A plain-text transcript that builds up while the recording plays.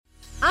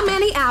I'm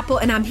Annie Apple,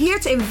 and I'm here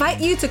to invite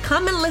you to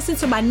come and listen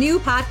to my new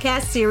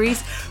podcast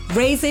series,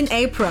 Raising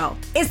a Pro.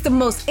 It's the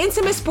most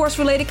intimate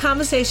sports-related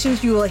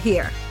conversations you will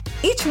hear.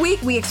 Each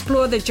week, we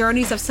explore the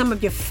journeys of some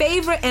of your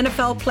favorite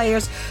NFL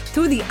players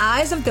through the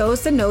eyes of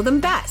those that know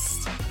them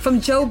best. From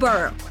Joe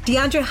Burrow,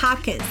 DeAndre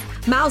Hopkins,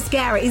 Myles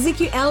Garrett,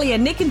 Ezekiel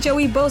Elliott, Nick and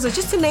Joey Bosa,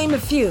 just to name a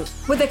few.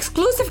 With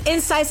exclusive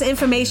insights and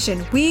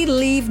information, we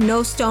leave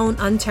no stone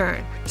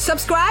unturned.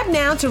 Subscribe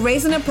now to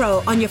Raising a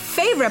Pro on your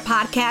favorite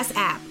podcast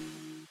app.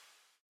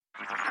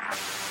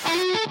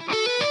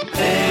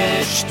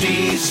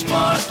 HD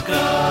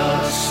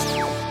Smartcast.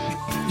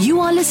 You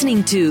are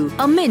listening to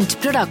a Mint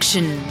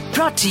production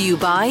brought to you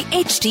by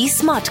HD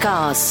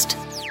Smartcast.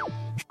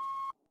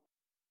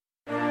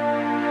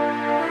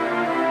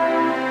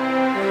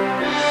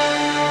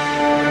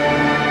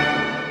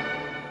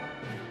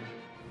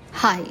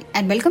 Hi,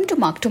 and welcome to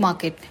Mark to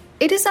Market.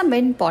 It is a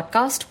Mint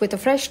podcast with a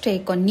fresh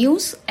take on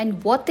news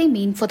and what they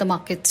mean for the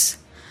markets.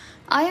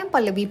 I am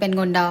Pallavi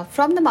Pengonda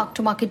from the Mark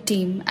to Market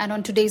team, and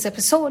on today's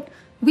episode,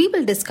 we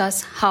will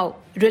discuss how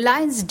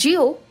Reliance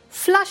Jio,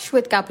 flush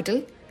with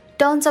capital,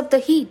 turns up the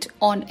heat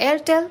on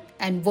Airtel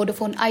and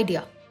Vodafone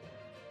Idea.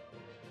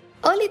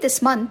 Early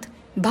this month,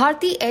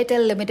 Bharti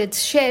Airtel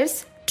Limited's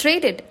shares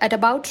traded at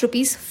about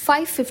Rs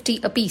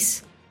 550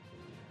 apiece.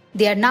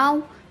 They are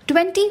now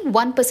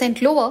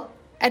 21% lower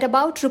at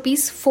about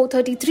Rs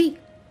 433.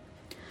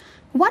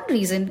 One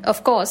reason,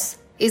 of course,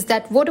 is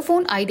that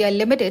Vodafone Idea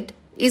Limited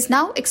is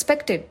now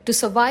expected to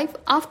survive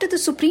after the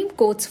Supreme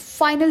Court's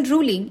final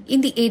ruling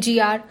in the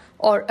AGR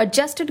or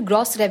Adjusted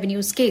Gross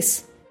Revenues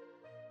case.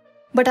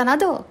 But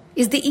another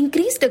is the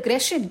increased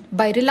aggression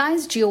by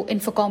Reliance Jio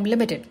Infocomm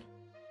Limited.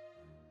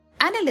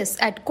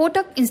 Analysts at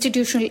Kotak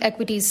Institutional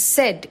Equities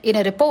said in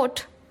a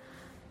report,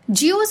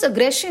 Jio's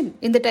aggression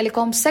in the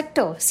telecom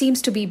sector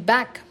seems to be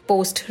back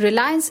post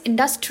Reliance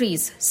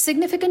Industries'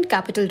 significant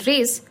capital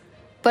raise,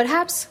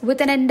 perhaps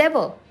with an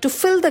endeavor to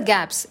fill the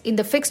gaps in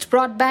the fixed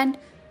broadband,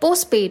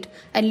 postpaid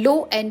and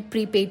low-end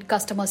prepaid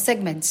customer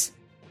segments.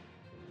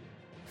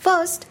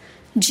 First,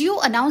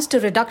 Jio announced a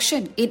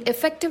reduction in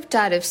effective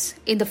tariffs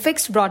in the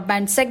fixed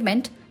broadband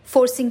segment,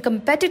 forcing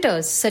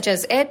competitors such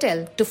as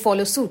Airtel to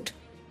follow suit.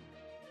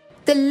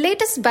 The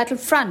latest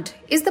battlefront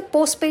is the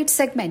postpaid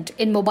segment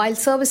in mobile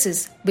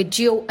services, with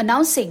Jio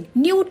announcing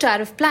new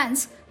tariff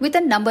plans with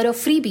a number of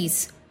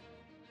freebies.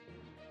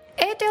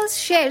 Airtel's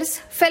shares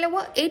fell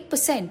over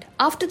 8%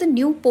 after the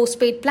new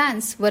postpaid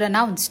plans were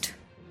announced.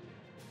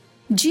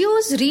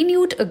 Jio's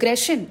renewed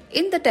aggression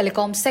in the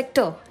telecom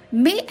sector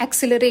may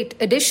accelerate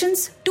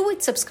additions to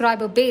its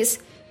subscriber base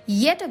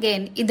yet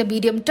again in the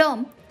medium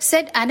term,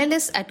 said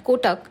analysts at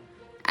Kotak,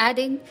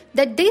 adding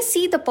that they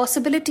see the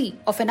possibility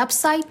of an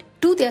upside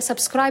to their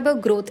subscriber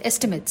growth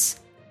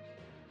estimates.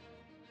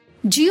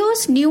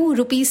 Jio's new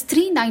Rs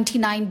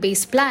 399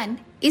 base plan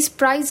is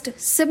priced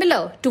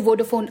similar to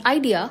Vodafone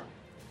Idea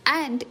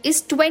and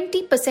is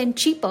 20%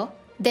 cheaper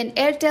than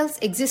Airtel's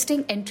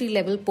existing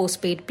entry-level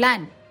postpaid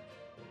plan.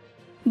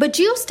 But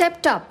Jio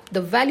stepped up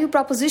the value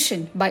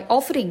proposition by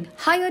offering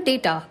higher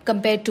data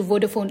compared to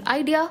Vodafone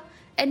Idea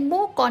and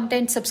more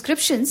content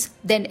subscriptions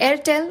than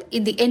Airtel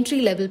in the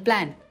entry-level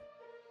plan.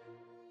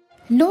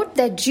 Note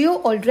that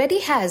Jio already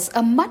has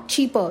a much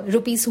cheaper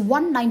Rs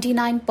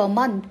 199 per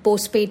month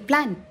postpaid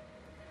plan.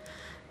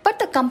 But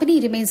the company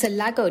remains a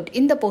laggard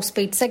in the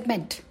postpaid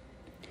segment.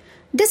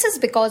 This is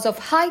because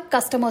of high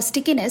customer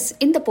stickiness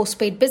in the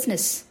postpaid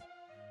business.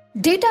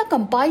 Data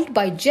compiled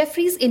by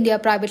Jefferies India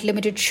Private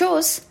Limited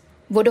shows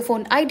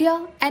Vodafone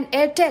Idea and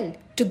Airtel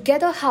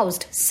together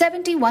housed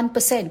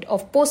 71%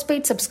 of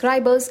postpaid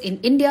subscribers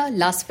in India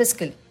last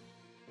fiscal.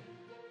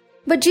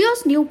 But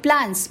Jio's new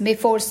plans may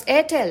force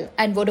Airtel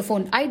and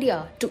Vodafone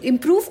Idea to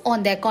improve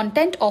on their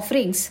content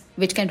offerings,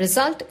 which can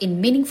result in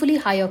meaningfully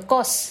higher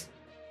costs.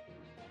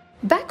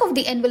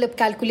 Back-of-the-envelope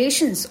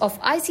calculations of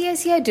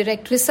ICICI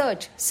Direct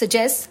Research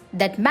suggest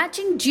that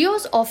matching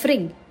Jio's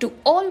offering to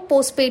all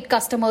postpaid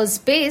customers'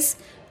 base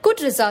could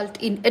result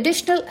in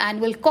additional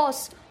annual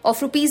costs of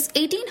Rs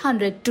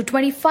 1,800 to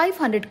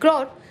 2,500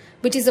 crore,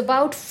 which is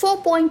about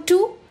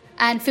 4.2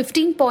 and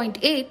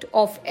 15.8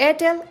 of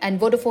Airtel and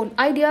Vodafone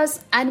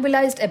Idea's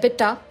annualized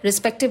EBITDA,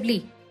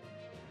 respectively.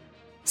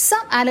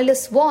 Some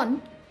analysts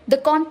warn the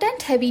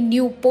content-heavy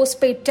new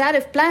postpaid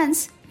tariff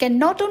plans can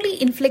not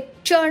only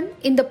inflict churn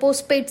in the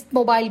postpaid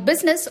mobile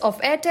business of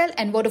Airtel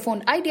and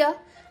Vodafone Idea,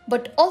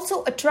 but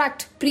also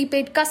attract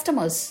prepaid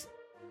customers.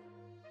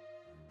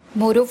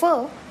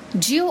 Moreover,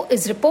 Jio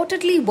is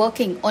reportedly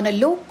working on a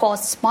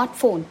low-cost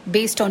smartphone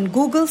based on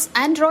Google's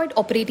Android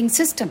operating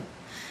system.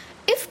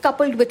 If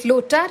coupled with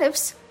low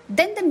tariffs,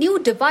 then the new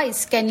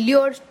device can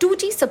lure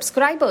 2G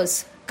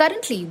subscribers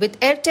currently with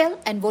Airtel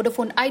and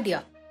Vodafone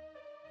Idea.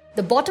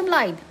 The bottom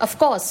line, of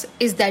course,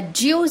 is that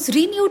Jio's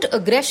renewed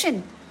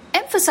aggression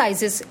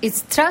emphasizes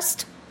its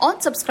thrust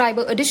on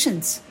subscriber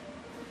additions.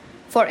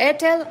 For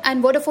Airtel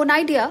and Vodafone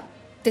Idea,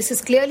 this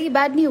is clearly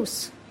bad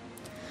news.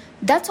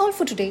 That's all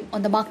for today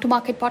on the Mark to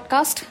Market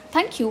podcast.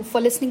 Thank you for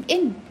listening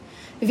in.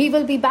 We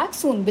will be back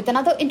soon with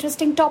another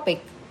interesting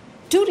topic.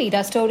 Do read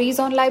our stories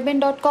on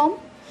livemint.com.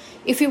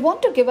 If you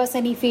want to give us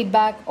any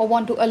feedback or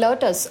want to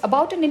alert us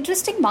about an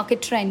interesting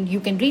market trend, you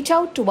can reach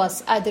out to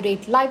us at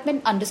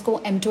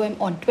 @Liveman_M2M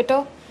on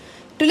Twitter.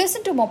 To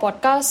listen to more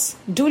podcasts,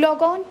 do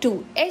log on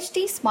to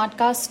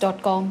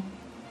hdsmartcast.com.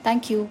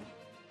 Thank you.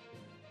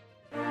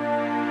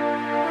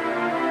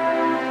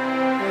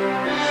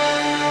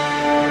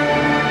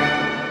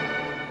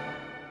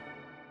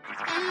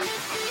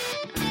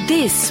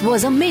 This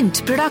was a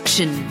Mint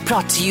production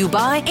brought to you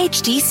by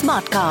HT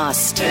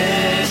Smartcast.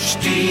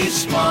 HT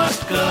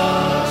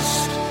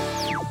Smartcast.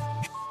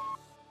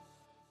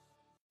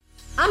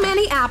 I'm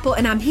Annie Apple,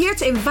 and I'm here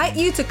to invite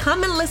you to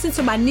come and listen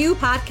to my new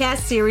podcast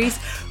series,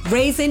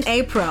 Raising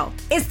a Pro.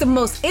 It's the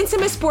most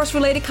intimate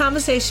sports-related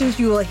conversations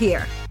you will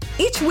hear.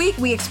 Each week,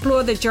 we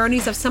explore the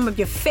journeys of some of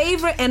your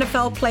favorite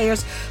NFL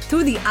players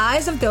through the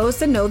eyes of those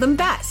that know them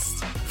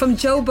best. From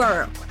Joe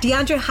Burrow,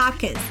 DeAndre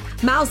Hopkins,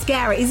 Myles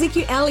Garrett,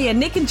 Ezekiel Elliott,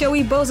 Nick and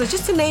Joey Bosa,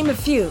 just to name a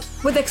few.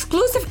 With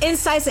exclusive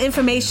insights and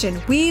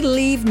information, we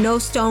leave no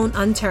stone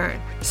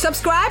unturned.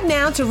 Subscribe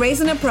now to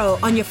Raising a Pro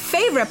on your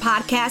favorite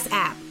podcast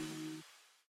app.